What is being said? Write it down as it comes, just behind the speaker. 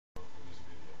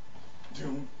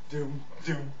Doom, doom,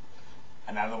 doom.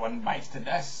 Another one bites the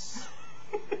dust.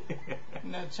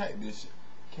 Now check this shit.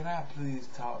 Can I please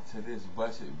talk to this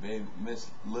busted baby,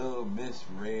 Little Miss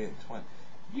Red 20?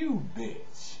 You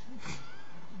bitch.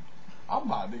 I'm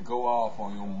about to go off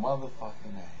on your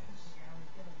motherfucking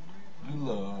ass. You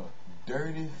little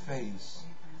dirty face.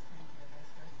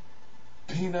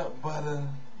 Peanut butter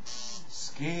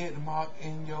skid mark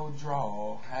in your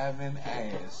drawer having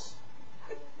ass.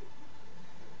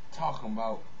 Talking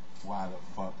about why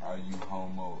the fuck are you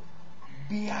homo?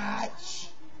 Biatch.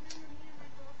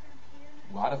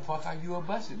 Why the fuck are you a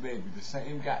busted baby? The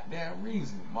same goddamn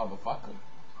reason, motherfucker.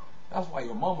 That's why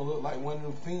your mama look like one of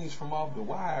them fiends from Off the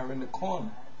Wire in the corner.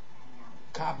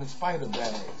 Copping spider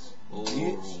bags. Ooh.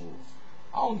 Bitch.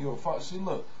 I don't give a fuck. See,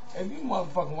 look, if you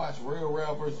motherfucking watch Real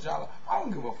Rel vs. Jolly, I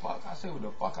don't give a fuck. I say what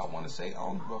the fuck I want to say. I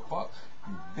don't give a fuck.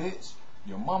 You bitch.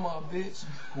 Your mama a bitch.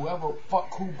 Whoever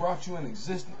fuck who brought you in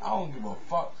existence, I don't give a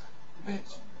fuck.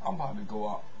 Bitch, I'm about to go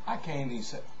out. I can't even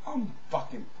say, I'm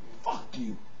fucking, fuck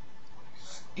you.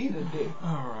 Eat a dick.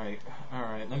 Alright,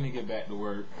 let me get back to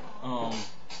work.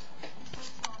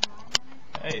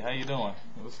 Hey, how you doing?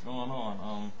 What's going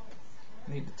on?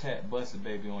 Need to tap busted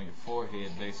baby on your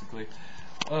forehead, basically.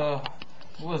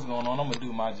 What's going on? I'm gonna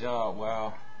do my job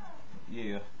while,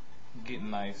 yeah,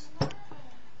 getting nice.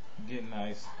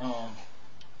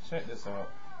 Check this out.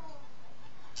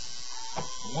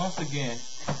 Once again,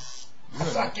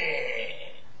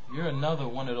 you're another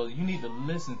one of those. You need to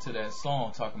listen to that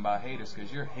song talking about haters,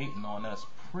 because you're hating on us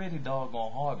pretty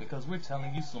doggone hard because we're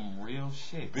telling you some real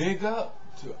shit. Big up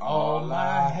to all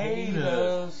my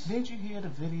haters. Did you hear the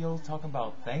video talking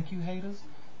about thank you haters?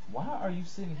 Why are you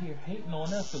sitting here hating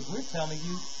on us? Because we're telling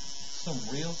you some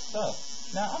real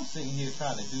stuff. Now I'm sitting here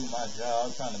trying to do my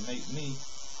job, trying to make me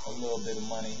a little bit of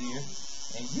money here,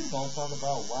 and you gonna talk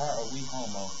about why are we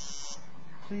homo?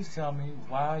 Please tell me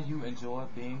why you enjoy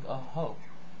being a hoe.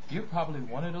 You're probably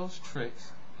one of those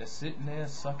tricks that's sitting there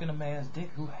sucking a man's dick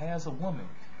who has a woman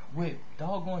with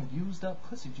doggone used up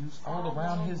pussy juice all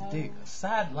around his dick.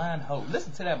 Sideline hoe.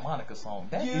 Listen to that Monica song.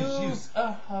 That is you. Use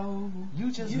a hoe.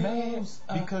 You just Use mad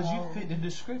a because you hoe. fit the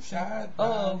description Sideline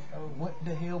of hoe. what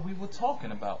the hell we were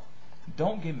talking about.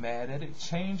 Don't get mad at it.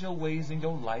 Change your ways in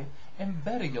your life and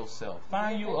better yourself.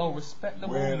 Find you a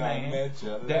respectable When I man met you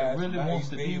that last really night, wants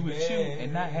to be with you baby.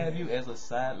 and not have you as a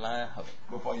sideline hoe.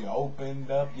 Before you opened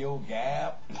up your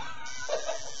gap.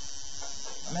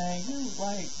 Man, you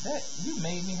like that. You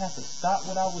made me have to stop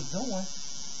what I was doing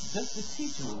just to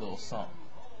teach you a little something.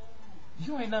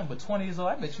 You ain't nothing but 20 years old.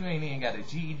 I bet you ain't even got a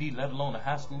GED, let alone a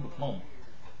high school diploma.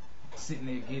 Sitting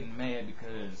there getting mad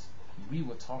because we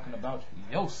were talking about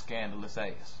your scandalous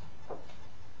ass.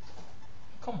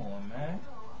 Come on, man.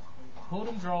 Pull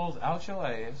them drawers out your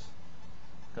ass.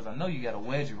 Because I know you got a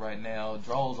wedgie right now.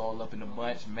 Drawers all up in the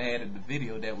bunch, mad at the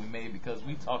video that we made because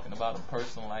we talking about a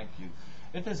person like you.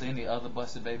 If there's any other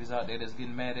busted babies out there that's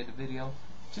getting mad at the video,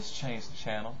 just change the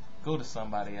channel. Go to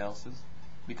somebody else's.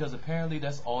 Because apparently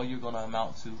that's all you're going to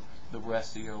amount to the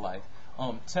rest of your life.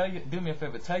 Do me a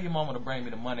favor. Tell your mama to bring me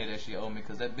the money that she owed me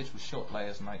because that bitch was short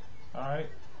last night. Alright?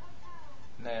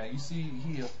 Now, you see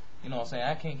here, you know what I'm saying?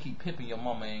 I can't keep pipping your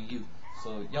mama and you.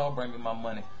 So, y'all bring me my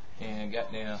money and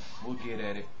goddamn, we'll get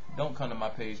at it. Don't come to my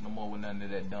page no more with none of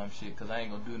that dumb shit because I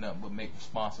ain't gonna do nothing but make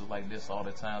responses like this all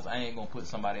the time. I ain't gonna put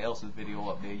somebody else's video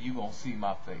up there. You gonna see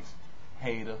my face.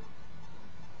 Hater.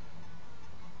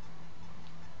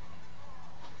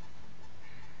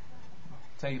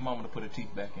 Tell your mama to put her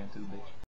teeth back in too, bitch.